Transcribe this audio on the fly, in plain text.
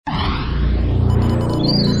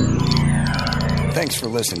Thanks for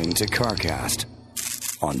listening to CarCast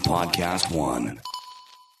on Podcast One.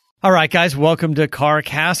 All right, guys, welcome to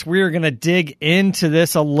CarCast. We're going to dig into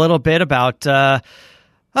this a little bit about,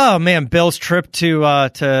 Bill's trip to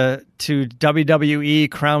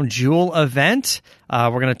WWE Crown Jewel event. We're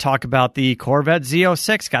going to talk about the Corvette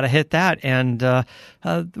Z06. Got to hit that. And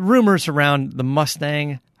rumors around the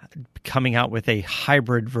Mustang coming out with a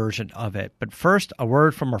hybrid version of it. But first, a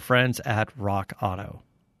word from our friends at Rock Auto.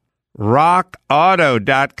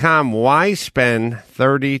 RockAuto.com. Why spend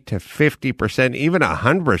 30 to 50%, even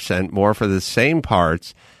 100% more for the same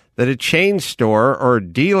parts that a chain store or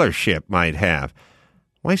dealership might have?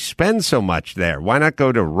 Why spend so much there? Why not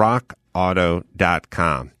go to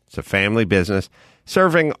RockAuto.com? It's a family business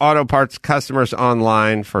serving auto parts customers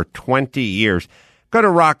online for 20 years. Go to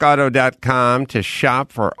RockAuto.com to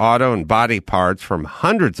shop for auto and body parts from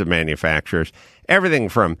hundreds of manufacturers, everything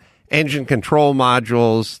from engine control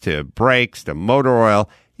modules to brakes to motor oil,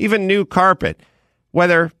 even new carpet.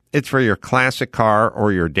 Whether it's for your classic car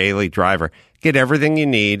or your daily driver, get everything you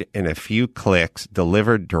need in a few clicks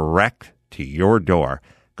delivered direct to your door.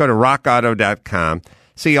 Go to rockauto.com,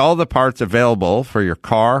 see all the parts available for your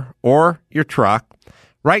car or your truck.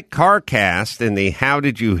 Write CarCast in the How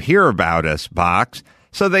Did You Hear About Us box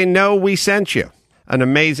so they know we sent you. An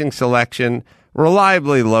amazing selection,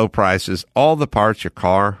 reliably low prices, all the parts your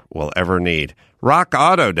car will ever need.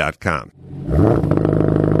 RockAuto.com.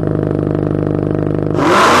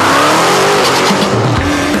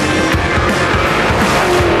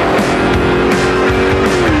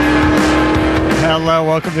 Hello,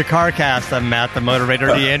 welcome to CarCast. I'm Matt, the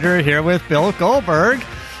Motivator DeAndrew, here with Bill Goldberg.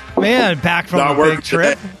 Man, back from a big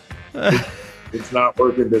trip. It's not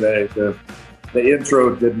working today. The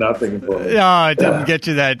intro did nothing for me. No, it didn't get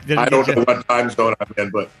you that. I don't know what time zone I'm in,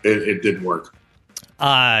 but it didn't work.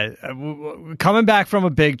 Coming back from a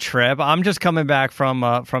big trip. I'm just coming back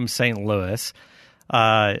from St. Louis.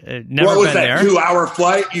 Never what was been that, there. 2-hour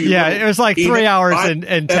flight? It was like 3 hours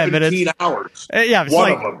and 10 minutes. 17 hours. Yeah, it's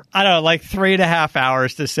One like, of them. I don't know, like 3.5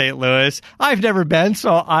 hours to St. Louis. I've never been,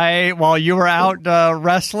 so while you were out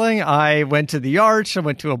wrestling, I went to the Arch, I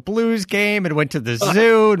went to a Blues game, and went to the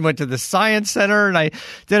zoo, and went to the Science Center, and I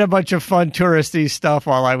did a bunch of fun touristy stuff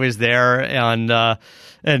while I was there, and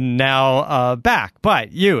now back.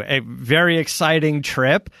 But a very exciting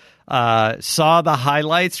trip. Saw the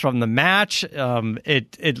highlights from the match.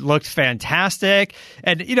 It looked fantastic.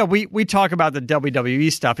 And, we talk about the WWE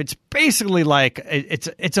stuff. It's basically like,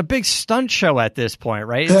 it's a big stunt show at this point,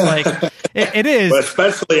 right? It's like, it is. But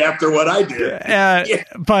especially after what I did.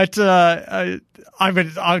 But I'm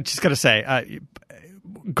just going to say,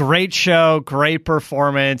 great show, great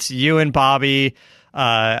performance. You and Bobby,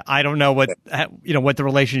 I don't know what the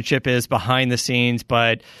relationship is behind the scenes,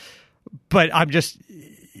 but I'm just,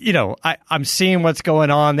 I'm seeing what's going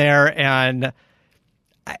on there, and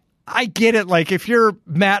I get it. Like, if you're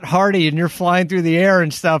Matt Hardy and you're flying through the air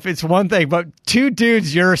and stuff, it's one thing, but two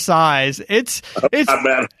dudes your size, it's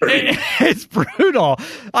brutal.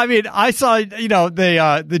 I mean, I saw,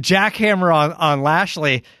 the jackhammer on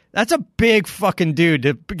Lashley. That's a big fucking dude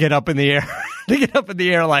to get up in the air,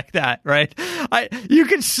 like that, right? You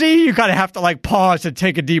can see you kind of have to like pause and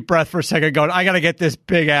take a deep breath for a second, going, I got to get this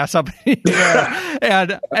big ass up in the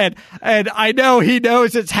air. and I know he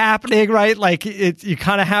knows it's happening, right? Like you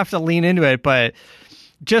kind of have to lean into it, but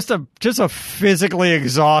just a physically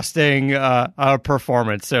exhausting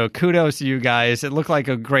performance. So kudos to you guys. It looked like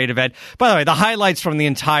a great event. By the way, the highlights from the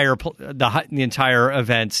entire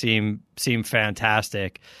event seem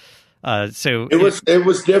fantastic. So it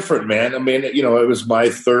was different, man. I mean, it was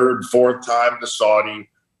my fourth time to Saudi.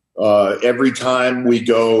 Every time we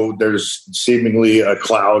go, there's seemingly a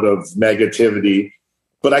cloud of negativity.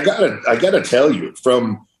 But I gotta tell you,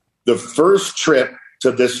 from the first trip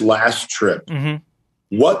to this last trip,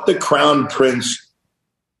 what the Crown Prince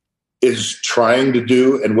is trying to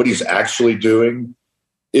do and what he's actually doing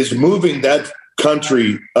is moving that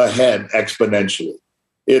country ahead exponentially.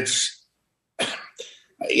 It's, I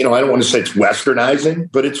don't want to say it's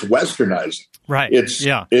westernizing, but it's westernizing. Right. It's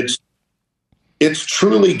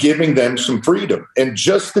truly giving them some freedom. And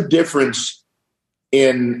just the difference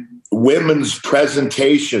in women's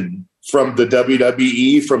presentation from the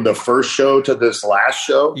WWE, from the first show to this last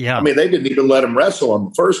show. Yeah. I mean, they didn't even let them wrestle on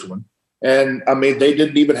the first one. And I mean, they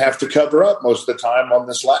didn't even have to cover up most of the time on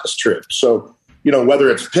this last trip. So, whether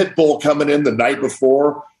it's Pitbull coming in the night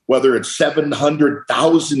before, whether it's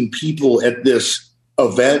 700,000 people at this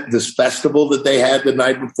event, this festival that they had the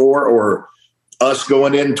night before, or us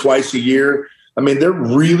going in twice a year. I mean, they're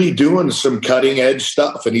really doing some cutting edge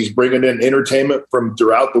stuff, and he's bringing in entertainment from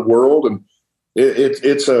throughout the world. And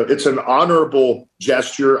It's an honorable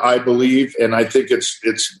gesture, I believe, and I think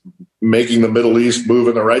it's making the Middle East move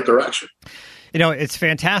in the right direction. It's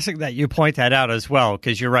fantastic that you point that out as well,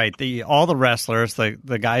 because you're right. All the wrestlers,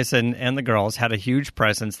 the guys and the girls, had a huge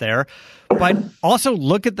presence there. But also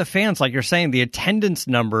look at the fans, like you're saying, the attendance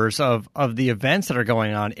numbers of the events that are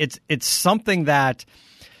going on. It's something that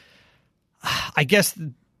I guess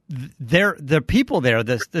the people there,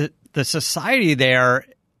 the society there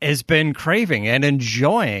has been craving and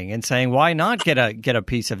enjoying and saying, why not get a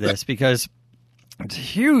piece of this? Because it's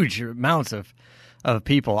huge amounts of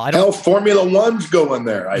people. Formula One's going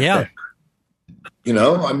there, I think.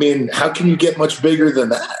 I mean, how can you get much bigger than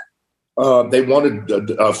that? They wanted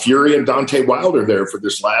Fury and Deontay Wilder there for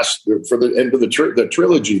the end of the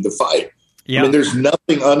trilogy, the fight. Yeah. I mean, there's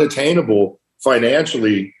nothing unattainable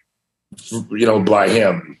financially, by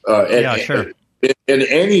him. Sure. In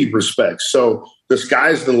any respect. So the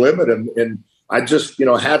sky's the limit. And I just,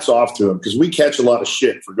 hats off to him, because we catch a lot of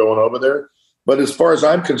shit for going over there. But as far as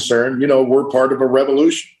I'm concerned, we're part of a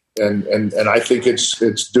revolution, and I think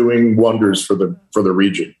it's doing wonders for the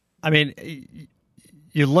region. I mean,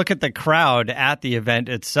 you look at the crowd at the event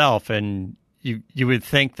itself, and you would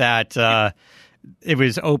think that it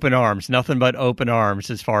was open arms, nothing but open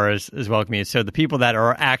arms as far as welcoming. So the people that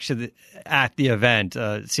are actually at the event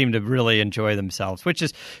seem to really enjoy themselves, which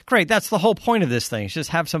is great. That's the whole point of this thing: is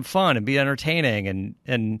just have some fun and be entertaining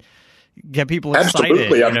and get people excited.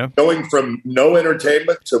 Absolutely. I'm going from no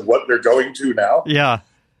entertainment to what they're going to now. Yeah.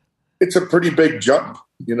 It's a pretty big jump,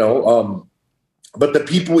 but the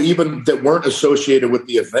people even that weren't associated with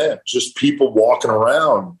the event, just people walking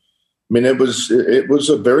around. I mean, it was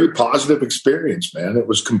a very positive experience, man. It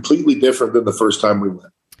was completely different than the first time we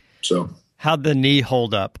went. So how'd the knee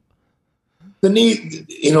hold up? The knee,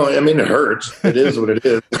 it hurts. It is what it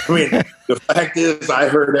is. I mean, the fact is I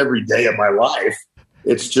hurt every day of my life.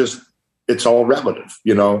 It's all relative,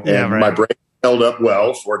 and my brain held up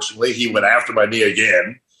well. Fortunately, he went after my knee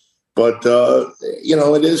again, but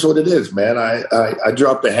it is what it is, man. I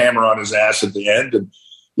dropped the hammer on his ass at the end. And,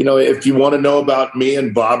 if you want to know about me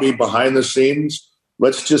and Bobby behind the scenes,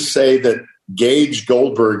 let's just say that Gage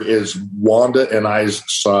Goldberg is Wanda and I's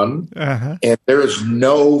son. Uh-huh. And there is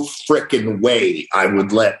no frickin' way I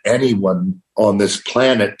would let anyone on this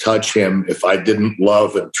planet touch him if I didn't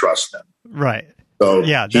love and trust them. Right. So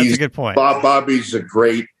yeah, that's a good point. Bobby's a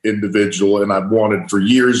great individual, and I've wanted for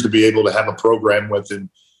years to be able to have a program with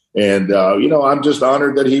him. And I'm just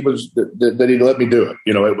honored that he let me do it.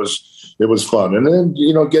 It was fun, and then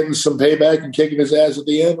getting some payback and kicking his ass at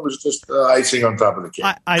the end was just icing on top of the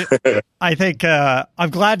cake. I think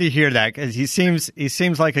I'm glad to hear that, because he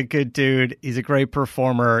seems like a good dude. He's a great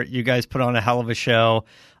performer. You guys put on a hell of a show.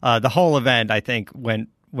 The whole event, I think, went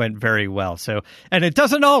very well. So, and it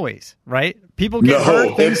doesn't always, right? People get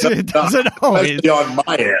hurt. It doesn't always. Especially on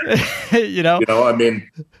my end. I mean,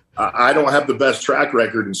 I don't have the best track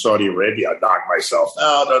record in Saudi Arabia. I knocked myself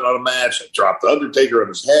out on a match. I dropped the Undertaker on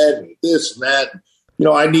his head and this and that.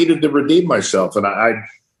 I needed to redeem myself, and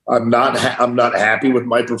I'm not happy with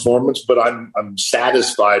my performance, but I'm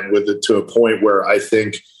satisfied with it to a point where I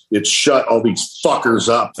think it shut all these fuckers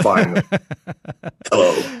up finally.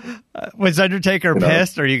 Hello. Was Undertaker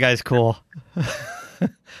pissed, or are you guys cool?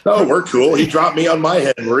 No, we're cool. He dropped me on my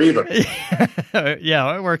head. We're even.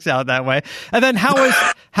 Yeah, it works out that way. And then how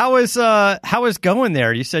was going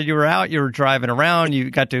there? You said you were out, you were driving around, you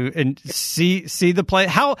got to see the place.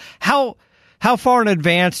 How far in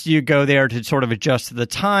advance do you go there to sort of adjust to the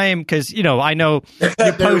time? Because I know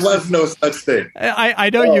there was no such thing. I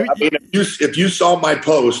know you. I mean, if you saw my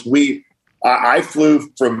post, I flew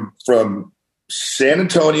from San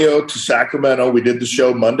Antonio to Sacramento. We did the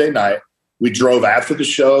show Monday night. We drove after the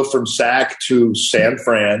show from Sac to San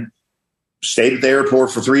Fran, stayed at the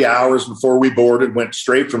airport for 3 hours before we boarded, went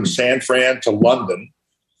straight from San Fran to London,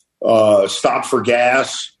 stopped for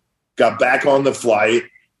gas, got back on the flight,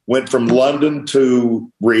 went from London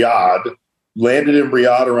to Riyadh, landed in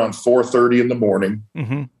Riyadh around 4:30 in the morning,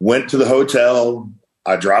 went to the hotel.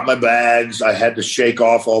 I dropped my bags. I had to shake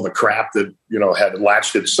off all the crap that, had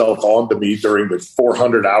latched itself onto me during the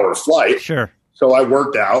 400-hour flight. Sure. So I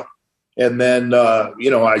worked out. And then,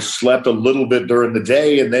 I slept a little bit during the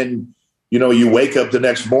day. And then, you wake up the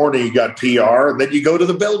next morning, you got PR, and then you go to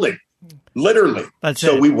the building, literally.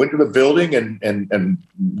 We went to the building and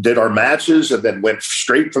did our matches, and then went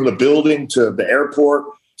straight from the building to the airport,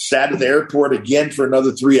 sat at the airport again for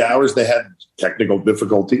another 3 hours. They had technical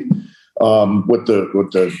difficulty with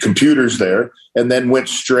the computers there, and then went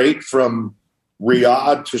straight from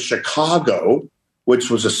Riyadh to Chicago,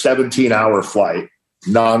 which was a 17-hour flight.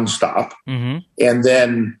 Nonstop. And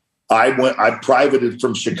then I privated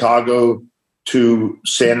from Chicago to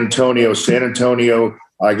San Antonio. San Antonio,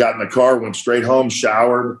 I got in the car, went straight home,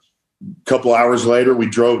 showered. A couple hours later, we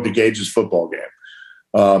drove to Gage's football game.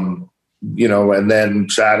 And then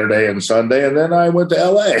Saturday and Sunday, and then I went to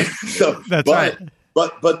LA. So that's right.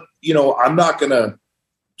 But I'm not going to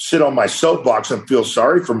sit on my soapbox and feel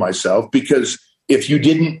sorry for myself, because if you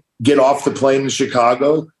didn't get off the plane in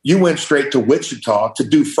Chicago, you went straight to Wichita to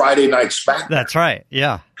do Friday Night SmackDown. That's right.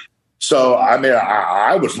 Yeah. So, I mean,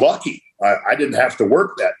 I was lucky. I didn't have to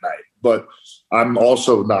work that night, but I'm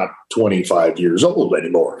also not 25 years old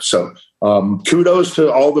anymore. So kudos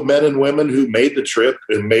to all the men and women who made the trip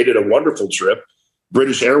and made it a wonderful trip.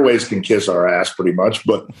 British Airways can kiss our ass pretty much,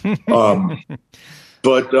 but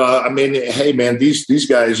I mean, hey man, these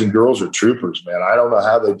guys and girls are troopers, man. I don't know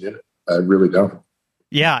how they did it. I really don't.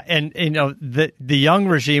 Yeah, and the young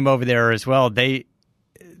regime over there as well. They're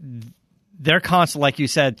constant, like you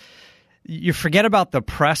said. You forget about the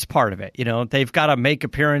press part of it. They've got to make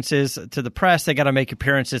appearances to the press. They got to make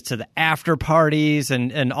appearances to the after parties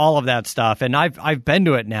and all of that stuff. And I've been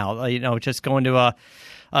to it now. Just going to a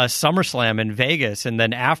SummerSlam in Vegas, and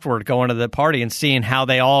then afterward going to the party and seeing how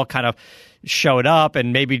they all kind of showed up,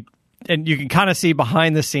 and you can kind of see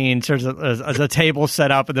behind the scenes there's a table set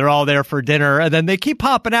up, and they're all there for dinner, and then they keep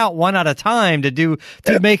popping out one at a time to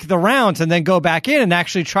make the rounds, and then go back in and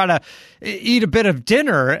actually try to eat a bit of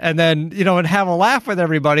dinner, and then and have a laugh with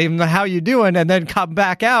everybody, and how you doing, and then come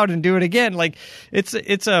back out and do it again. Like it's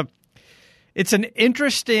an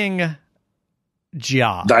interesting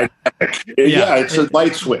job. Dynamic. Yeah, it's a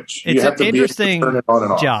light switch. It's you have an to interesting be able to turn it on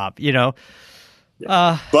and off. job.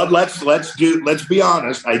 But let's be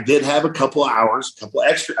honest. I did have a couple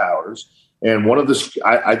extra hours, and one of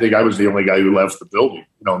I think I was the only guy who left the building.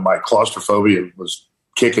 My claustrophobia was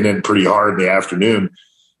kicking in pretty hard in the afternoon,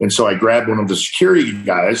 and so I grabbed one of the security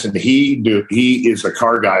guys, and he is a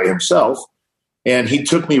car guy himself, and he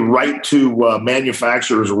took me right to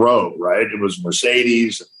Manufacturers Row. Right, it was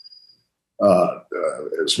Mercedes.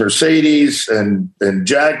 It's Mercedes and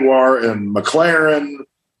Jaguar and McLaren.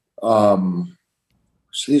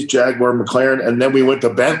 Jaguar, McLaren, and then we went to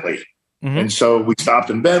Bentley. Mm-hmm. And so we stopped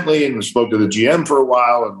in Bentley and we spoke to the GM for a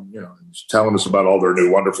while, and he was telling us about all their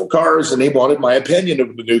new wonderful cars, and he wanted my opinion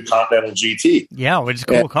of the new Continental GT. Yeah, which is a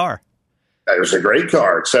cool car. It was a great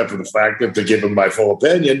car, except for the fact that to give him my full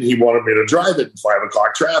opinion, he wanted me to drive it in 5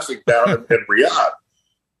 o'clock traffic down in Riyadh.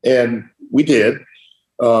 And we did.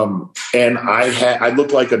 And I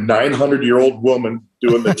looked like a 900-year-old woman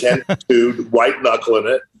doing the 10-2, white knuckling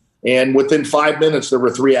it. And within 5 minutes, there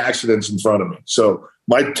were 3 accidents in front of me. So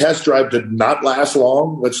my test drive did not last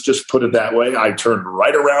long. Let's just put it that way. I turned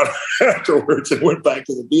right around afterwards and went back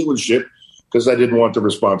to the dealership because I didn't want the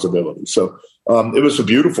responsibility. So it was a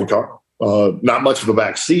beautiful car. Not much of a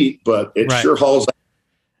back seat, but it sure hauls out.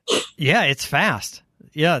 Yeah, it's fast.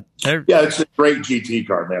 Yeah. It's a great GT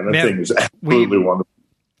car, man. That thing is absolutely wonderful.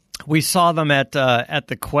 We saw them at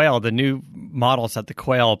the Quail, the new models at the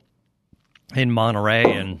Quail in Monterey,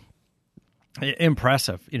 and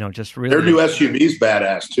impressive. Just really. Their new SUV's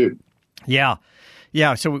badass too. Yeah.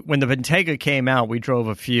 So when the Bentayga came out, we drove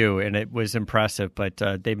a few, and it was impressive. But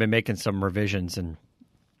they've been making some revisions, and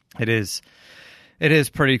it is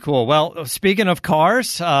pretty cool. Well, speaking of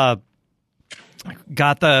cars, got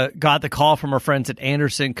the call from our friends at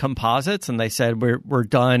Anderson Composites, and they said we're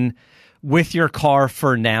done with your car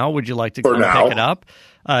for now. Would you like to come pick it up?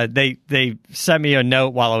 They sent me a note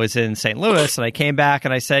while I was in St. Louis, and I came back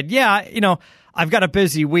and I said, yeah, I've got a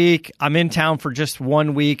busy week. I'm in town for just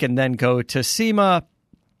 1 week and then go to SEMA.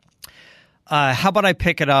 How about I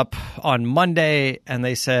pick it up on Monday? And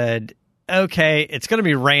they said, okay, it's going to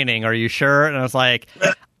be raining. Are you sure? And I was like,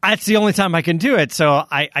 that's the only time I can do it. So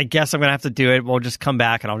I guess I'm going to have to do it. We'll just come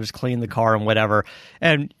back and I'll just clean the car and whatever.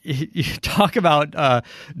 And you talk about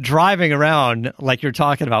driving around like you're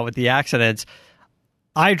talking about with the accidents.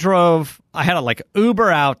 I had to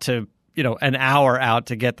Uber out to, an hour out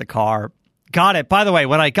to get the car. Got it. By the way,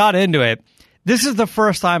 when I got into it, this is the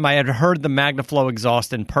first time I had heard the MagnaFlow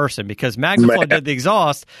exhaust in person, because MagnaFlow did the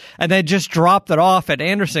exhaust and they just dropped it off at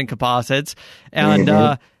Anderson Composites. And,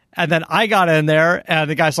 and then I got in there and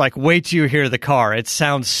the guy's like, wait till you hear the car. It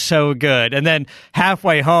sounds so good. And then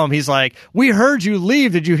halfway home, he's like, we heard you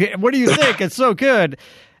leave. Did you hear? What do you think? It's so good.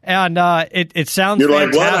 And it sounds You're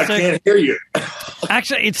fantastic. Like, what? I can't hear you.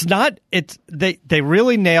 Actually, it's not. They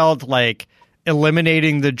really nailed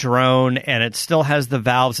eliminating the drone, and it still has the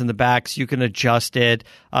valves in the back, so you can adjust it.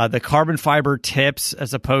 The carbon fiber tips,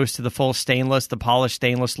 as opposed to the full stainless, the polished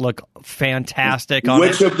stainless, look fantastic on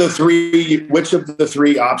Which it. of the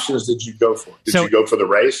three options did you go for? Did you go for the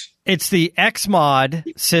race? It's the X Mod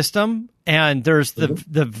system, and there's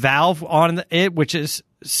the valve on it, which is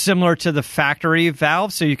similar to the factory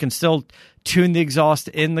valve, so you can still tune the exhaust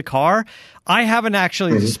in the car. I haven't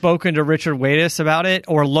actually spoken to Richard Wadis about it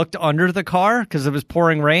or looked under the car because it was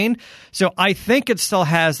pouring rain. So I think it still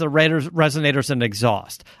has the resonators and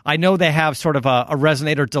exhaust. I know they have sort of a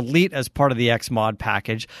resonator delete as part of the X Mod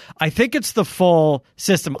package. I think it's the full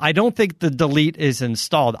system. I don't think the delete is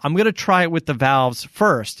installed. I'm going to try it with the valves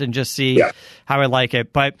first and just see how I like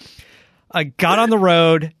it. But I got on the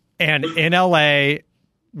road, and in LA,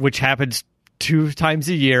 which happens 2 times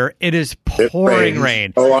a year, it is pouring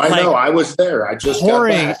rain. Oh, I know. I was there. I just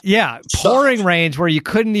pouring, got back. yeah, pouring rains where you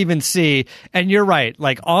couldn't even see. And you're right.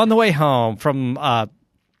 Like on the way home from, I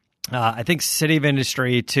think City of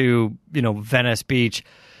Industry to Venice Beach,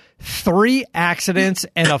 3 accidents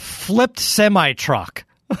and a flipped semi truck.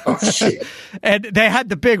 Oh, shit. And they had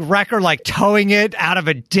the big wrecker like towing it out of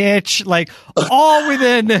a ditch, like all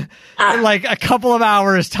within like a couple of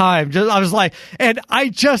hours time. I was like, and I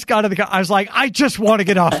just got in the car. I was like, I just want to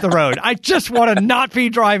get off the road. I just want to not be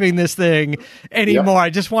driving this thing anymore. I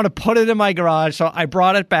just want to put it in my garage. So I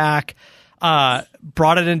brought it back,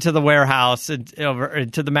 brought it into the warehouse and over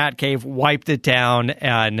into the Matt cave, wiped it down,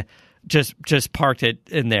 and just parked it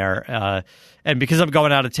in there. And because I'm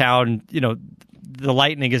going out of town, the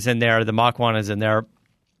Lightning is in there. The Mach 1 is in there.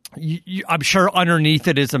 I'm sure underneath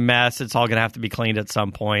it is a mess. It's all going to have to be cleaned at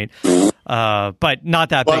some point. But not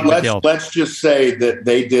that big of a deal. Let's just say that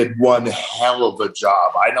they did one hell of a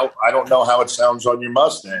job. I don't know how it sounds on your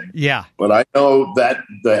Mustang. Yeah. But I know that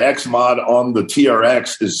the X Mod on the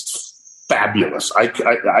TRX is fabulous. I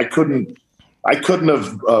couldn't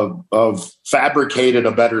have fabricated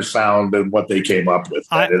a better sound than what they came up with.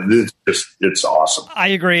 It's awesome. I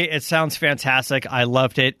agree. It sounds fantastic. I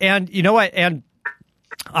loved it. And you know what? And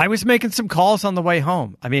I was making some calls on the way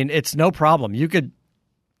home. I mean, it's no problem. You could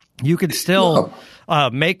still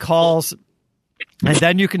make calls, and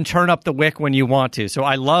then you can turn up the wick when you want to. So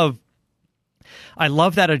I love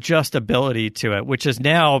that adjustability to it, which is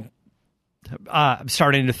now I'm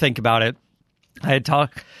starting to think about it. I had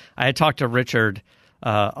talked to Richard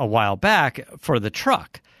a while back for the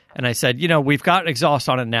truck, and I said, we've got exhaust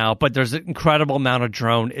on it now, but there's an incredible amount of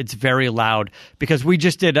drone. It's very loud because we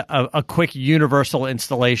just did a quick universal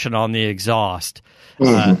installation on the exhaust.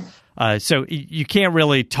 So you can't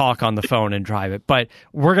really talk on the phone and drive it, but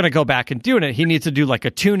we're going to go back and do it. He needs to do like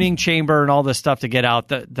a tuning chamber and all this stuff to get out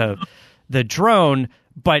the drone.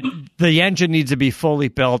 But the engine needs to be fully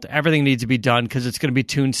built. Everything needs to be done because it's going to be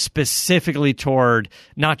tuned specifically toward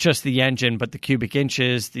not just the engine, but the cubic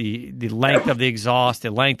inches, the length of the exhaust,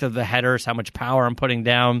 the length of the headers, how much power I'm putting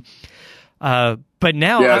down. But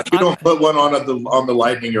now, if you don't put one on the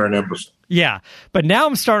Lightning, you're an imbecile. Yeah, but now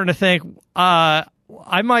I'm starting to think I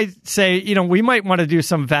might say, we might want to do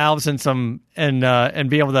some valves and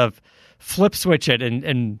be able to flip switch it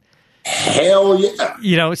and. Hell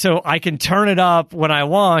yeah. So I can turn it up when I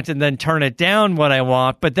want and then turn it down when I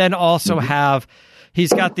want, but then also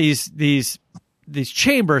he's got these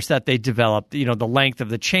chambers that they developed, the length of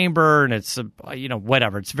the chamber, and it's,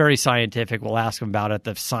 whatever. It's very scientific. We'll ask him about it,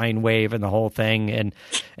 the sine wave and the whole thing, and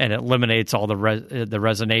it eliminates all the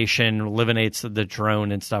resonation, eliminates the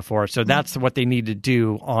drone and stuff for us. So that's what they need to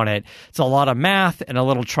do on it. It's a lot of math and a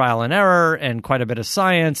little trial and error and quite a bit of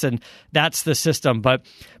science, and that's the system.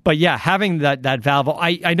 But yeah, having that valve,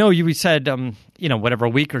 I know you said, whatever, a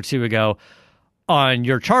week or two ago on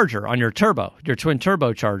your charger, on your turbo, your twin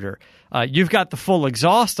turbo charger, you've got the full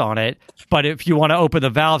exhaust on it, but if you want to open the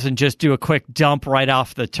valves and just do a quick dump right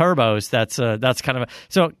off the turbos, that's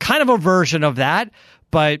kind of a version of that,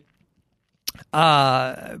 but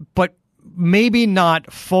maybe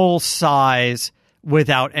not full size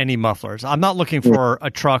without any mufflers. I'm not looking for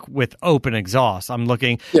a truck with open exhaust. I'm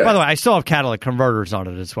looking. Yeah. By the way, I still have catalytic converters on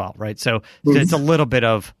it as well, right? So it's a little bit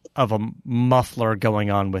of a muffler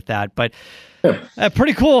going on with that, but.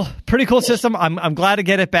 Pretty cool system. I'm glad to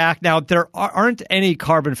get it back. Now, there aren't any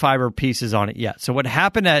carbon fiber pieces on it yet. So what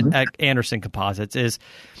happened at Anderson Composites is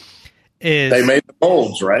they made the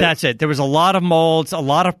molds, right? That's it. There was a lot of molds, a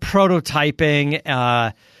lot of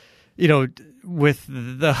prototyping, with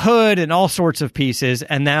the hood and all sorts of pieces.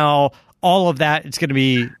 And now all of that, it's going to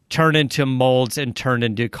be turned into molds and turned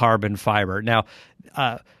into carbon fiber. Now,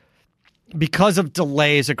 because of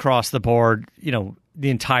delays across the board, the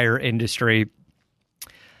entire industry,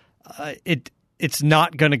 it it's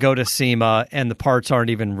not going to go to SEMA, and the parts aren't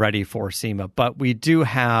even ready for SEMA. But we do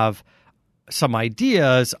have some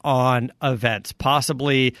ideas on events,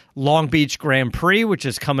 possibly Long Beach Grand Prix, which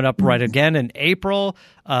is coming up right again in April,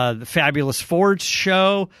 the Fabulous Fords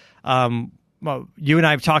show. You and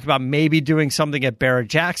I have talked about maybe doing something at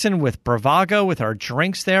Barrett-Jackson with Bravago with our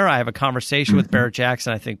drinks there. I have a conversation with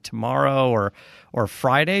Barrett-Jackson, I think tomorrow or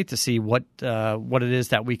Friday, to see what it is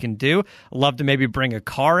that we can do. I'd love to maybe bring a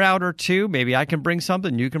car out or two. Maybe I can bring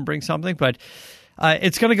something, you can bring something, but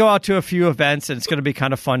it's going to go out to a few events, and it's going to be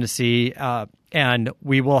kind of fun to see. And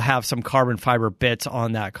we will have some carbon fiber bits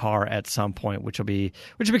on that car at some point, which will be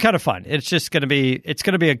kind of fun. It's just going to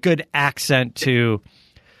be a good accent to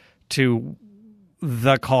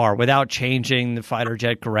the car without changing the fighter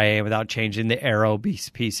jet gray, without changing the aero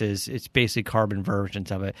pieces. It's basically carbon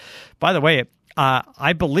versions of it. By the way,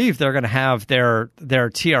 I believe they're going to have their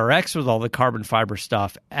TRX with all the carbon fiber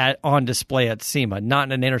stuff on display at SEMA, not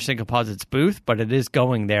in an Interesting Composites booth, but it is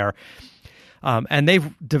going there. And they've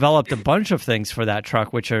developed a bunch of things for that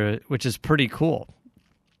truck, which is pretty cool.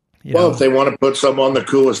 If they want to put some on the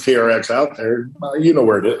coolest TRX out there, you know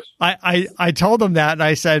where it is. I told them that, and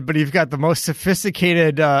I said, but you've got the most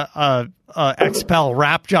sophisticated XPEL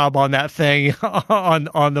wrap job on that thing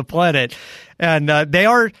on the planet. And they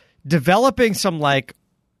are developing some like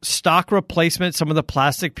stock replacement. Some of the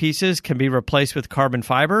plastic pieces can be replaced with carbon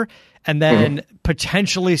fiber, and then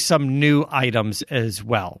potentially some new items as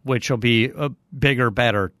well, which will be a bigger,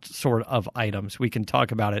 better sort of items. We can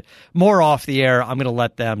talk about it more off the air. I'm going to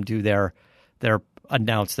let them do their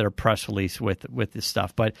announce their press release with this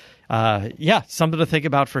stuff. But something to think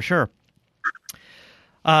about for sure.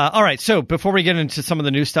 All right, so before we get into some of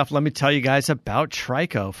the new stuff, let me tell you guys about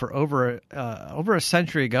Trico. For over a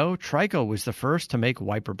century ago, Trico was the first to make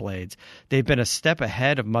wiper blades. They've been a step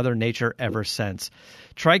ahead of Mother Nature ever since.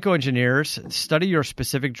 Trico engineers study your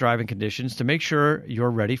specific driving conditions to make sure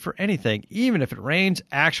you're ready for anything, even if it rains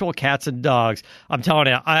actual cats and dogs. I'm telling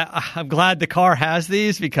you, I'm glad the car has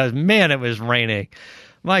these because, man, it was raining.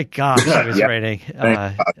 My gosh, it was raining.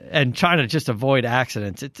 And trying to just avoid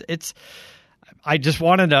accidents. I just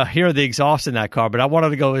wanted to hear the exhaust in that car, but I wanted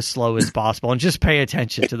to go as slow as possible and just pay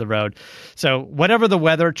attention to the road. So whatever the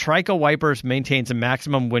weather, Trico Wipers maintains a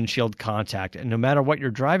maximum windshield contact. And no matter what your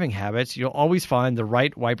driving habits, you'll always find the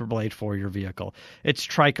right wiper blade for your vehicle. It's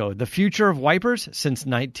Trico, the future of wipers since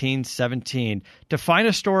 1917. To find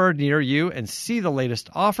a store near you and see the latest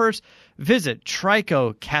offers, visit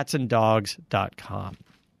TricoCatsandDogs.com.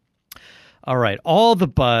 All right, all the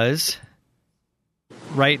buzz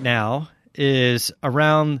right now is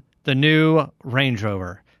around the new Range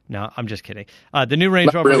Rover. No, I'm just kidding. The new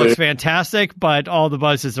Range Rover looks fantastic, but all the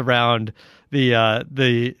buzz is around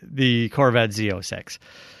the Corvette Z06.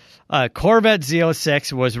 Corvette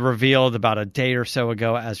Z06 was revealed about a day or so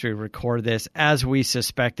ago as we record this. As we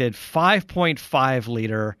suspected, 5.5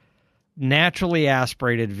 liter naturally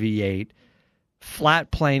aspirated V8,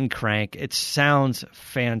 flat plane crank. It sounds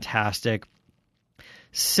fantastic.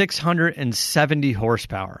 670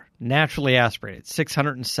 horsepower, naturally aspirated,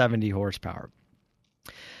 670 horsepower.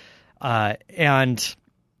 And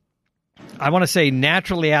I want to say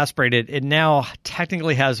naturally aspirated, it now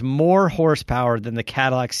technically has more horsepower than the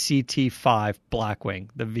Cadillac CT5 Blackwing,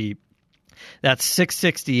 the V. That's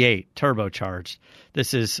 668 turbocharged.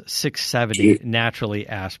 This is 670 naturally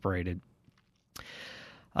aspirated.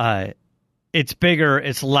 It's bigger,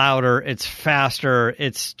 it's louder, it's faster,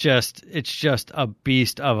 it's just a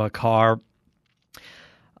beast of a car.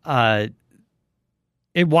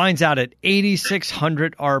 It winds out at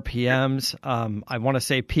 8,600 RPMs. I want to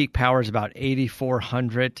say peak power is about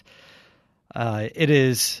 8,400. It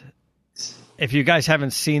is. If you guys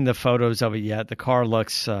haven't seen the photos of it yet, the car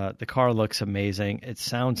looks amazing. It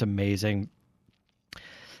sounds amazing.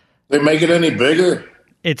 They make it any bigger?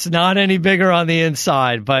 It's not any bigger on the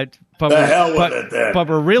inside, but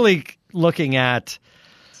we're really looking at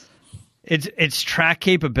its track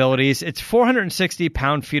capabilities. It's 460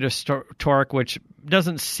 pound-feet of torque, which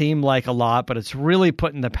doesn't seem like a lot, but it's really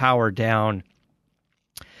putting the power down.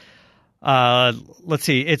 Let's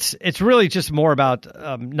see. It's really just more about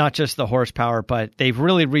not just the horsepower, but they've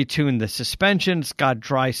really retuned the suspension. It's got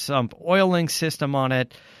dry sump oiling system on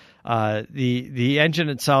it. The engine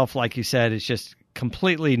itself, like you said, is just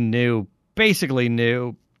completely new, basically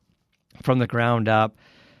new from the ground up.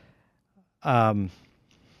 Some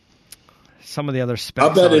of the other specs.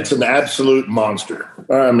 I bet it's an absolute monster.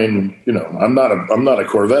 I mean, I'm not a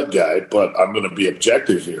Corvette guy, but I'm going to be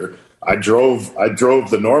objective here. I drove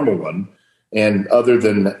the normal one, and other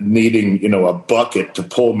than needing, a bucket to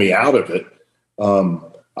pull me out of it,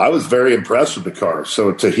 I was very impressed with the car.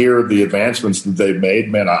 So to hear the advancements that they've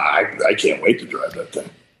made, man, I can't wait to drive that thing.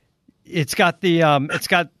 It's got the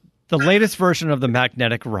latest version of the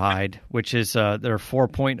magnetic ride, which is their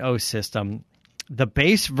 4.0 system. The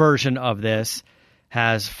base version of this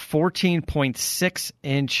has 14.6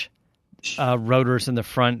 inch rotors in the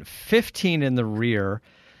front, 15 in the rear,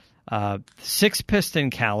 6 piston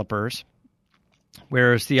calipers,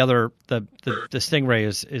 whereas the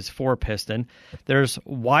Stingray is 4 piston. There's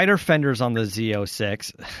wider fenders on the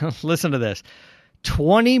Z06. Listen to this: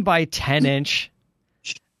 20 by 10 inch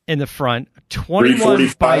in the front,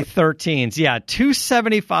 21 by 13s. Yeah,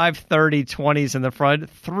 275 30 20s in the front,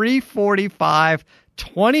 345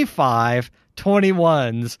 25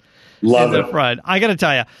 21s in the front. I got to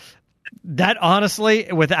tell you, that honestly,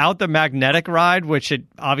 without the magnetic ride, which it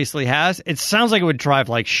obviously has, it sounds like it would drive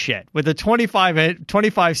like shit. With the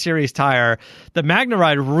 25 series tire, the Magna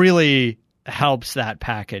ride really helps that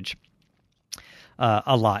package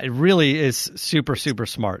a lot. It really is super, super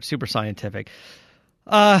smart, super scientific.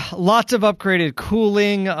 Lots of upgraded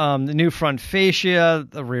cooling, the new front fascia,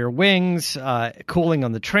 the rear wings, cooling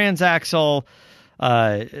on the transaxle,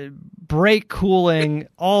 brake cooling,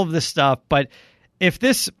 all of this stuff. But if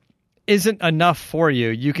this isn't enough for you,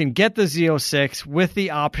 you can get the Z06 with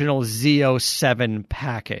the optional Z07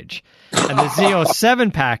 package. And the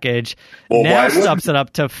Z07 package now steps it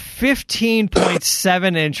up to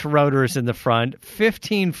 15.7 inch rotors in the front,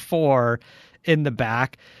 15.4 in the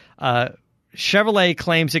back. Chevrolet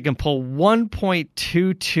claims it can pull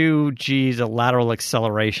 1.22 G's of lateral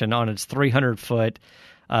acceleration on its 300-foot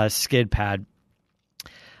skid pad.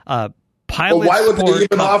 Pilot why would they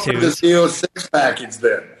even offer twos. the Z06 package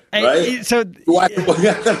then? Right? Who's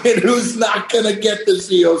not going to get the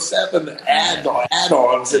Z07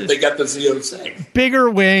 add-ons if they got the Z06? Bigger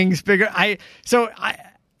wings, bigger. I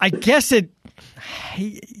guess it.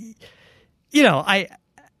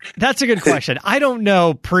 That's a good question. I don't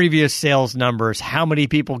know previous sales numbers, how many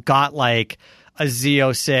people got like a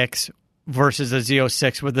Z06 versus a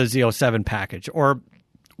Z06 with a Z07 package or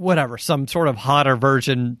whatever, some sort of hotter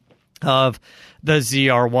version of the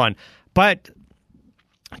ZR1. But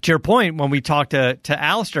to your point, when we talked to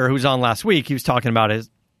Alistair, who's on last week, he was talking about his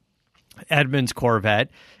Edmunds Corvette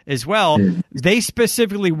as well. They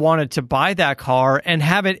specifically wanted to buy that car and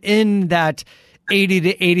have it in that $80,000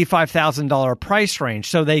 to $85,000 price range.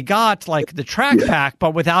 So they got like the track pack,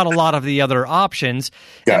 but without a lot of the other options.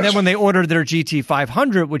 Gotcha. And then when they ordered their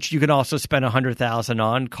GT500, which you can also spend $100,000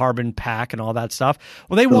 on, carbon pack and all that stuff,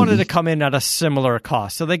 well, they wanted to come in at a similar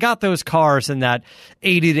cost. So they got those cars in that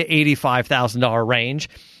 $80,000 to $85,000 range.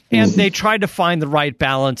 And they tried to find the right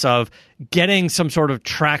balance of getting some sort of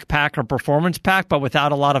track pack or performance pack, but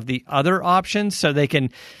without a lot of the other options, so they can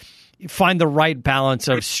find the right balance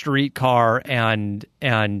of street car and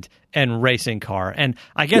racing car. And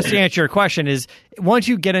I guess to answer your question is, once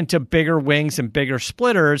you get into bigger wings and bigger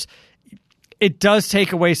splitters, it does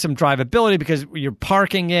take away some drivability because you're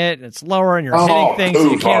parking it, and it's lower, and you're hitting things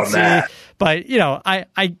you can't see. That. But I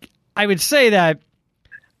would say that,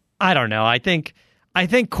 I don't know. I think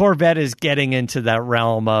Corvette is getting into that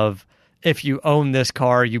realm of, if you own this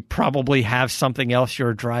car, you probably have something else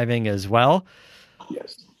you're driving as well.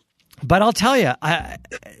 Yes. But I'll tell you,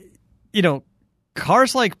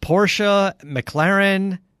 cars like Porsche,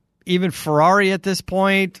 McLaren, even Ferrari at this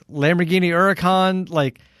point, Lamborghini Huracan,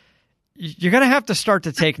 like, you're going to have to start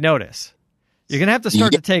to take notice. You're going to have to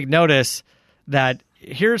start to take notice that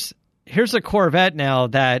here's a Corvette now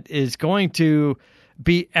that is going to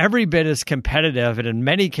be every bit as competitive and in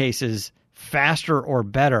many cases faster or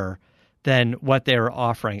better than what they're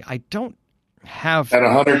offering. I don't have at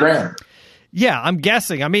 $100,000. Yeah, I'm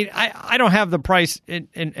guessing. I mean, I don't have the price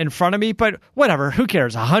in front of me, but whatever. Who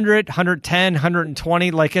cares? 100, 110,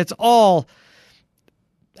 120. Like, it's all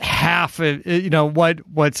half of,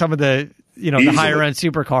 what some of the, the higher end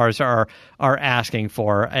supercars are asking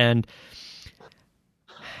for. And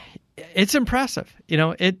it's impressive.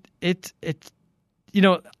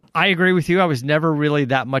 I agree with you. I was never really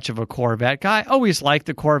that much of a Corvette guy. Always liked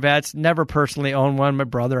the Corvettes. Never personally owned one. My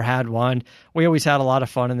brother had one. We always had a lot of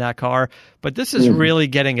fun in that car. But this is really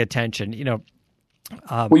getting attention.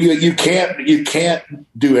 Well, you can't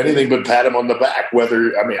do anything but pat him on the back. I'm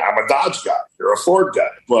a Dodge guy. You're a Ford guy.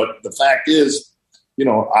 But the fact is,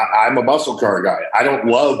 I'm a muscle car guy. I don't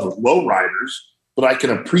love lowriders, but I can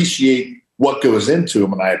appreciate what goes into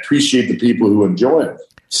them, and I appreciate the people who enjoy them.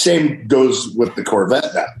 Same goes with the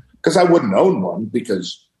Corvette now, because I wouldn't own one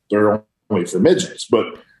because they're only for midgets. But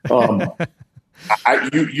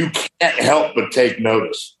you can't help but take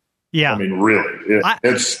notice Yeah. I mean, really,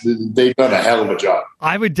 they've done a hell of a job.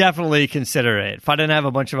 I would definitely consider it if I didn't have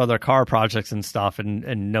a bunch of other car projects and stuff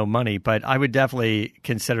and no money, but I would definitely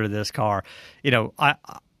consider this car. You know,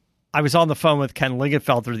 I was on the phone with Ken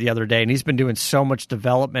Lingenfelter the other day, and he's been doing so much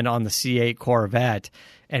development on the C8 Corvette,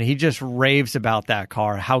 and he just raves about that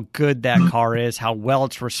car, how good that car is, how well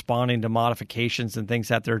it's responding to modifications and things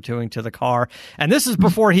that they're doing to the car. And this is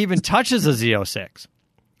before he even touches a Z06.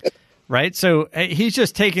 Right? So he's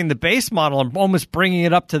just taking the base model and almost bringing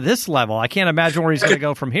it up to this level. I can't imagine where he's going to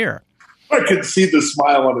go from here. I can see the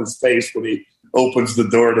smile on his face when he opens the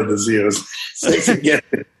door to the Z06 again.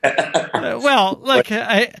 Well, look,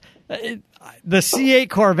 the C8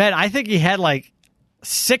 Corvette, I think he had like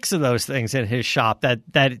 6 of those things in his shop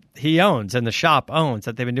that he owns and the shop owns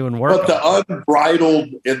that they've been doing work on. But the unbridled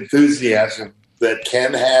enthusiasm that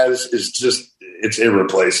Ken has is just, it's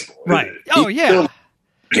irreplaceable. Right. Yeah.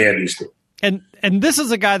 Candy store. And this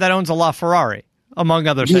is a guy that owns a LaFerrari, among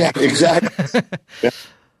other things. Yeah, exactly.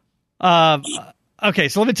 Okay,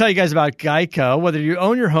 so let me tell you guys about Geico. Whether you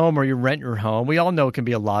own your home or you rent your home, we all know it can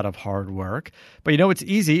be a lot of hard work. But you know it's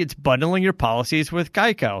easy? It's bundling your policies with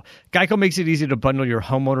Geico. Geico makes it easy to bundle your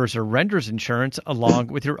homeowners or renters insurance along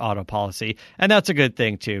with your auto policy. And that's a good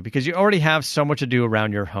thing, too, because you already have so much to do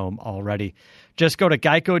around your home already. Just go to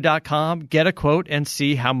geico.com, get a quote, and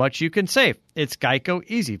see how much you can save. It's Geico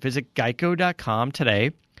easy. Visit geico.com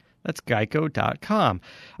today. That's geico.com.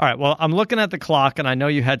 All right, well, I'm looking at the clock, and I know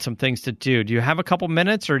you had some things to do. Do you have a couple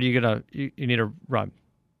minutes, or do you need to run?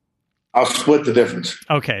 I'll split the difference.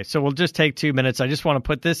 Okay, so we'll just take 2 minutes. I just want to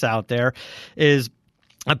put this out there. Is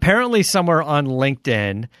apparently somewhere on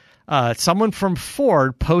LinkedIn, someone from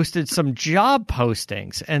Ford posted some job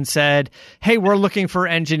postings and said, hey, we're looking for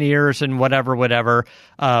engineers and whatever,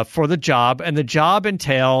 for the job. And the job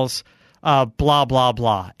entails blah, blah,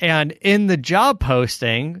 blah. And in the job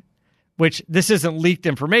posting, which this isn't leaked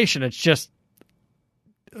information, it's just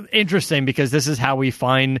interesting because this is how we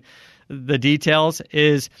find the details,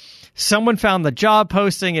 is someone found the job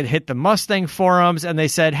posting, it hit the Mustang forums, and they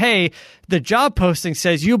said, hey, the job posting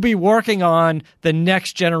says you'll be working on the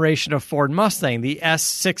next generation of Ford Mustang, the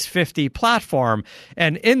S650 platform.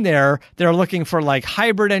 And in there, they're looking for like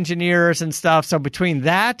hybrid engineers and stuff. So between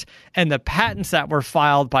that and the patents that were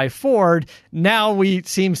filed by Ford, now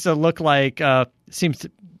seems to look like,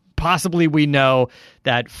 possibly we know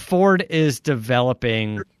that Ford is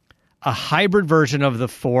developing a hybrid version of the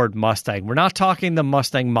Ford Mustang. We're not talking the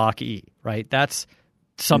Mustang Mach-E, right? That's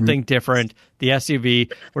something different. The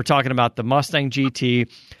SUV, we're talking about the Mustang GT.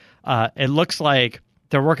 It looks like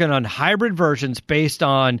they're working on hybrid versions based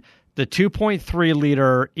on the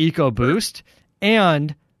 2.3-liter EcoBoost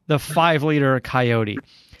and the 5-liter Coyote.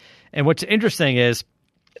 And what's interesting is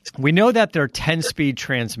we know that their 10-speed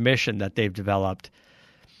transmission that they've developed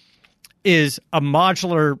is a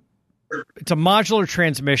modular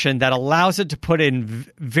transmission that allows it to put in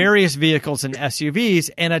various vehicles and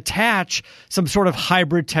SUVs and attach some sort of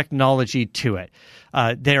hybrid technology to it.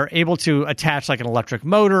 They're able to attach like an electric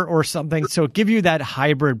motor or something, so give you that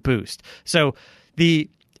hybrid boost. So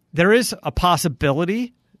there is a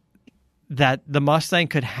possibility that the Mustang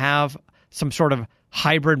could have some sort of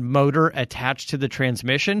hybrid motor attached to the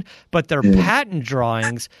transmission, but their patent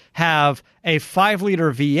drawings have a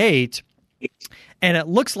 5-liter V8, and it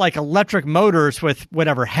looks like electric motors with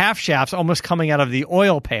whatever half shafts almost coming out of the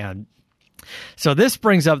oil pan. So this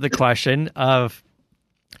brings up the question of,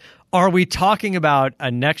 are we talking about a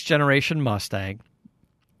next generation Mustang,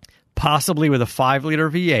 possibly with a 5-liter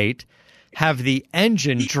V8, have the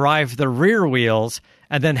engine drive the rear wheels,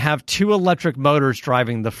 and then have 2 electric motors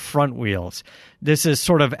driving the front wheels? This is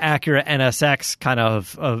sort of Acura NSX kind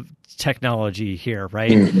of technology here,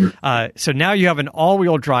 right? So now you have an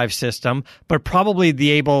all-wheel drive system, but probably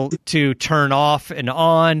be able to turn off and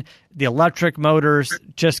on the electric motors,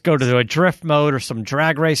 just go to a drift mode or some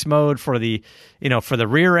drag race mode for the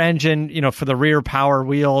rear engine, for the rear power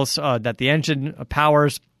wheels that the engine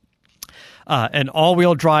powers. An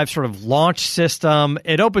all-wheel drive sort of launch system.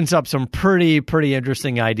 It opens up some pretty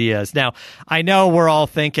interesting ideas. Now, I know we're all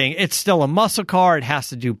thinking it's still a muscle car. It has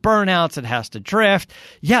to do burnouts. It has to drift.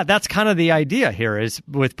 Yeah, that's kind of the idea here, is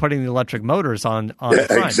with putting the electric motors on the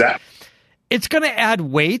front. Exactly. It's going to add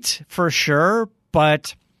weight for sure,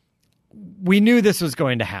 but we knew this was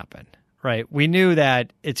going to happen, right? We knew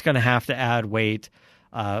that it's going to have to add weight,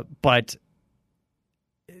 but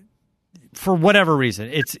for whatever reason,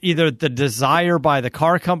 it's either the desire by the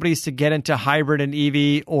car companies to get into hybrid and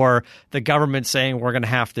EV, or the government saying we're going to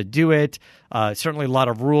have to do it. Certainly a lot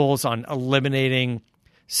of rules on eliminating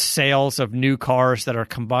sales of new cars that are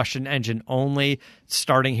combustion engine only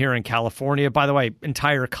starting here in California. By the way,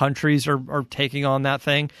 entire countries are taking on that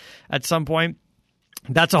thing at some point.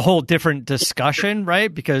 That's a whole different discussion,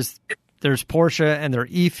 right? Because there's Porsche and their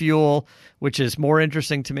e-fuel, which is more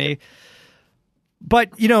interesting to me.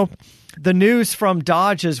 But, the news from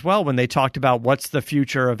Dodge as well, when they talked about what's the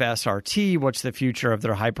future of SRT, what's the future of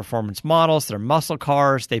their high-performance models, their muscle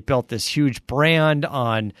cars. They built this huge brand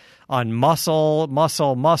on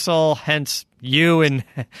muscle, hence you and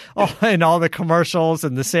all the commercials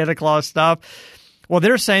and the Santa Claus stuff. Well,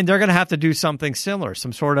 they're saying they're going to have to do something similar,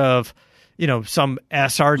 some sort of, some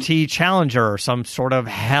SRT Challenger or some sort of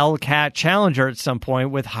Hellcat Challenger at some point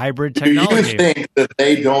with hybrid technology. Do you think that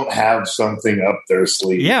they don't have something up their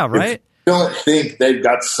sleeve? Yeah, right. If you don't think they've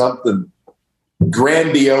got something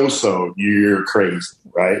grandioso, you're crazy,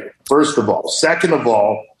 right? First of all. Second of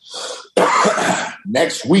all,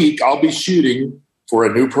 next week I'll be shooting for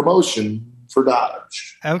a new promotion for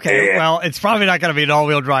Dodge. Okay, well, it's probably not going to be an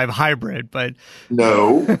all-wheel drive hybrid, but...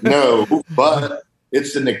 No, but...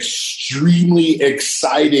 It's an extremely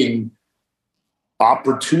exciting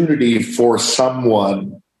opportunity for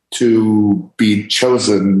someone to be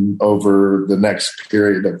chosen over the next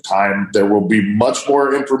period of time. There will be much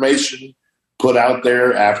more information put out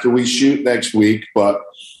there after we shoot next week, but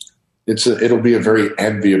it'll be a very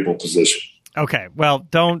enviable position. Okay, well,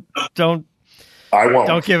 don't. I won't.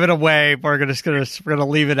 Don't give it away. We're gonna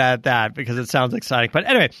leave it at that because it sounds exciting. But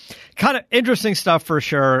anyway, kind of interesting stuff for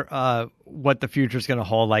sure. What the future is going to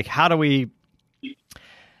hold. Like, how do we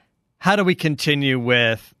continue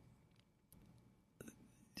with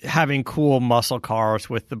having cool muscle cars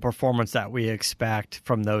with the performance that we expect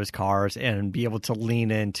from those cars, and be able to lean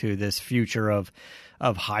into this future of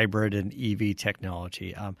hybrid and EV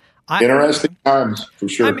technology? Interesting times, for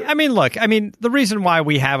sure. Look, the reason why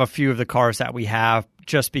we have a few of the cars that we have,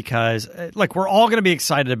 just because, we're all going to be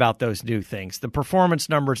excited about those new things. The performance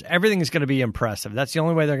numbers, everything is going to be impressive. That's the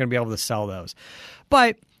only way they're going to be able to sell those.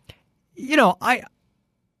 But, I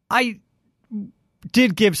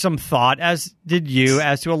did give some thought, as did you,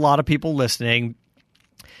 as to a lot of people listening.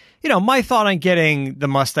 My thought on getting the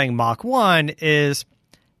Mustang Mach-1 is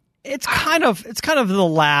it's kind of the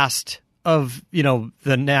last of,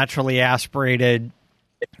 the naturally aspirated,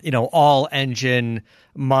 all engine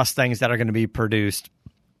Mustangs that are going to be produced.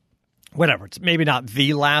 Whatever. It's maybe not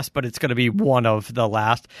the last, but it's going to be one of the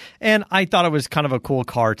last. And I thought it was kind of a cool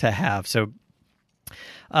car to have. So,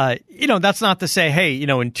 that's not to say, hey,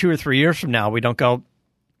 in 2 or 3 years from now, we don't go,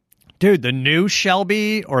 dude, the new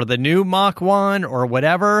Shelby or the new Mach-1 or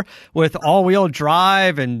whatever with all-wheel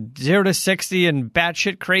drive and 0 to 60 and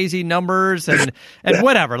batshit crazy numbers and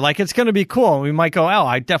whatever. It's going to be cool. And we might go, oh,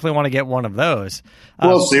 I definitely want to get one of those.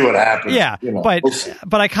 We'll see what happens. Yeah,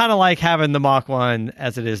 but I kind of like having the Mach-1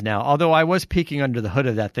 as it is now. Although I was peeking under the hood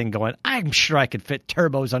of that thing going, I'm sure I could fit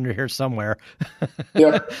turbos under here somewhere.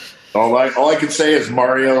 Yeah. All I can say is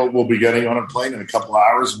Mario will be getting on a plane in a couple of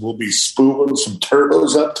hours, and we'll be spooling some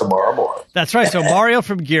turbos up tomorrow morning. That's right. So Mario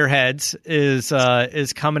from Gearheads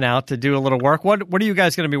is coming out to do a little work. What are you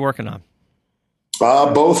guys going to be working on?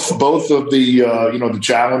 Both of the the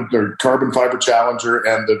Challenger, carbon fiber Challenger,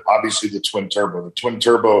 and obviously the twin turbo. The twin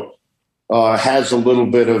turbo has a little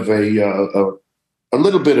bit of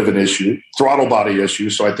an issue, throttle body issue.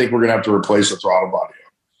 So I think we're going to have to replace the throttle body.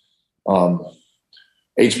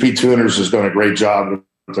 HP Tuners has done a great job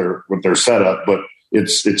with their setup, but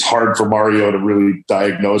it's hard for Mario to really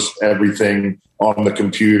diagnose everything on the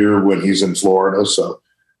computer when he's in Florida. So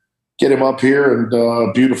get him up here and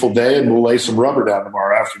a beautiful day, and we'll lay some rubber down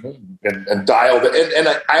tomorrow afternoon and dial the. And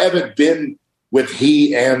I haven't been with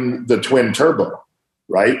he and the twin turbo,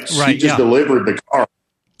 right? He just delivered the car,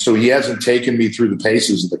 so he hasn't taken me through the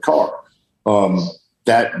paces of the car.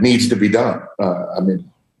 That needs to be done.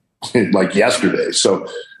 Like yesterday. So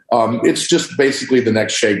it's just basically the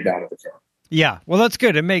next shakedown of the car. Yeah, well, that's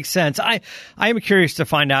good. It makes sense. I am curious to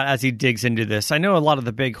find out as he digs into this. I know a lot of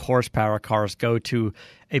the big horsepower cars go to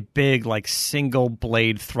a big, single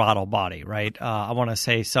blade throttle body, right? I want to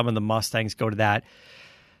say some of the Mustangs go to that.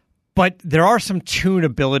 But there are some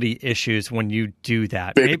tunability issues when you do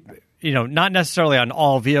that. Maybe, not necessarily on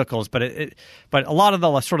all vehicles, but but a lot of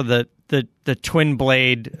the sort of the twin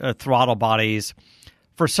blade throttle bodies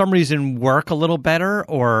for some reason work a little better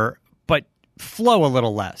but flow a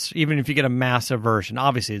little less, even if you get a massive version.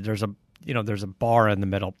 Obviously there's a bar in the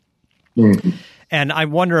middle. Mm-hmm. And I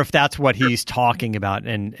wonder if that's what he's talking about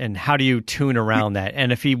and how do you tune around that?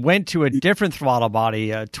 And if he went to a different throttle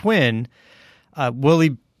body, a twin, will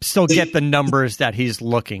he still get the numbers that he's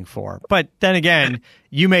looking for? But then again,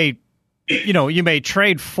 you may you may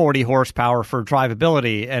trade 40 horsepower for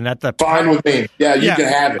drivability, and at the fine with me. Yeah, you can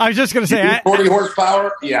have it. I was just going to say 40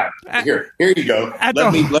 horsepower. Yeah, here you go. At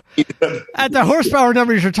the horsepower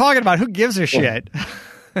numbers you're talking about, who gives a shit?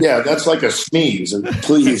 Yeah, that's like a sneeze.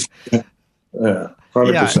 Please. Yeah,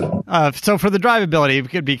 100%. Yeah. So for the drivability, it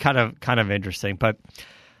could be kind of interesting, but.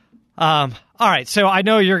 All right, so I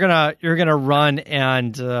know you're gonna run,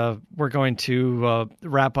 and we're going to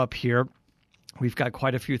wrap up here. We've got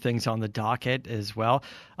quite a few things on the docket as well.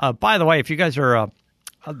 By the way, if you guys are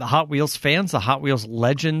the Hot Wheels fans, the Hot Wheels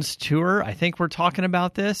Legends Tour, I think we're talking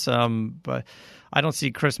about this, but I don't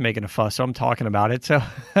see Chris making a fuss, so I'm talking about it. So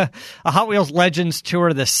a Hot Wheels Legends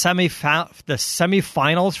Tour, the semifinals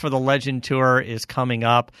for the Legend Tour is coming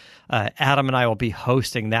up. Adam and I will be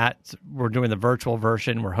hosting that. We're doing the virtual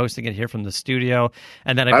version. We're hosting it here from the studio.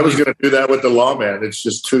 And then I was going to do that with the Lawman. It's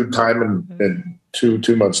just too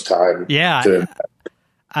much time. Yeah.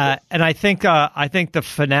 And I think the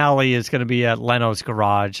finale is going to be at Leno's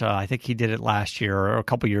Garage. I think he did it last year or a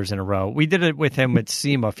couple years in a row. We did it with him at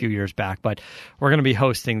SEMA a few years back, but we're going to be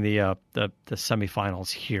hosting the semifinals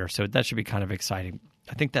here, so that should be kind of exciting.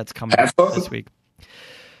 I think that's coming this week.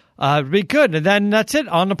 It'll be good. And then that's it.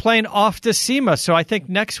 On the plane off to SEMA. So I think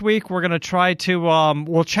next week we're going to try to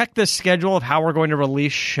we'll check the schedule of how we're going to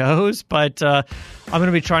release shows, but I'm going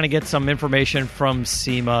to be trying to get some information from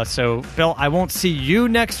SEMA. So, Bill, I won't see you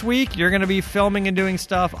next week. You're going to be filming and doing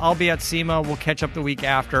stuff. I'll be at SEMA. We'll catch up the week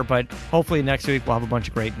after, but hopefully next week we'll have a bunch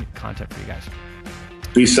of great content for you guys.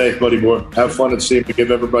 Be safe, buddy boy. Have fun at SEMA.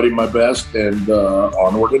 Give everybody my best, and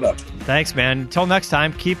onward and up. Thanks, man. Until next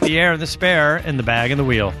time, keep the air and the spare in the bag and the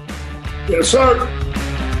wheel. Yes, sir.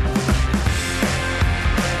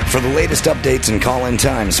 For the latest updates and call-in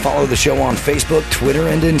times, follow the show on Facebook, Twitter,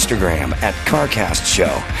 and Instagram at CarCast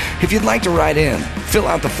Show. If you'd like to write in, fill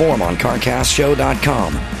out the form on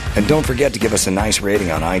CarCastShow.com. And don't forget to give us a nice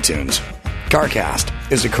rating on iTunes.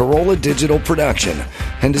 CarCast is a Corolla Digital production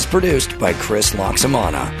and is produced by Chris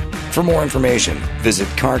Loxamana. For more information, visit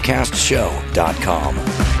CarCastShow.com.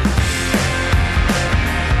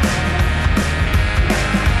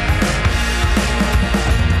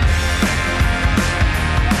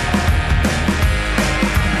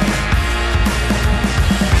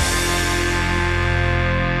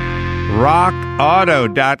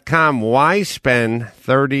 RockAuto.com. Why spend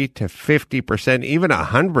 30 to 50%, even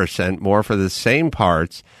 100% more for the same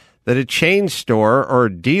parts that a chain store or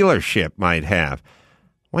dealership might have?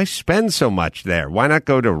 Why spend so much there? Why not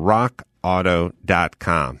go to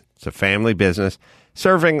RockAuto.com? It's a family business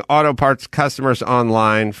serving auto parts customers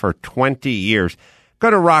online for 20 years.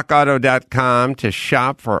 Go to RockAuto.com to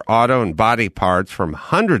shop for auto and body parts from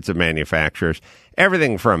hundreds of manufacturers,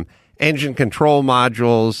 everything from engine control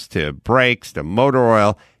modules to brakes to motor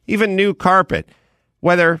oil, even new carpet.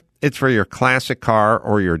 Whether it's for your classic car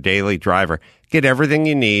or your daily driver, get everything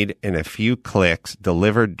you need in a few clicks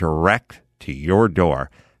delivered direct to your door.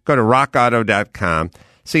 Go to rockauto.com,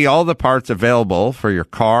 see all the parts available for your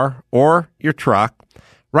car or your truck.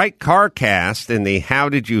 Write CarCast in the How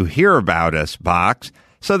Did You Hear About Us box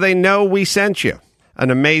so they know we sent you. An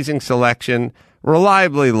amazing selection,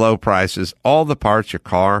 reliably low prices, all the parts your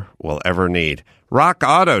car will ever need.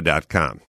 RockAuto.com.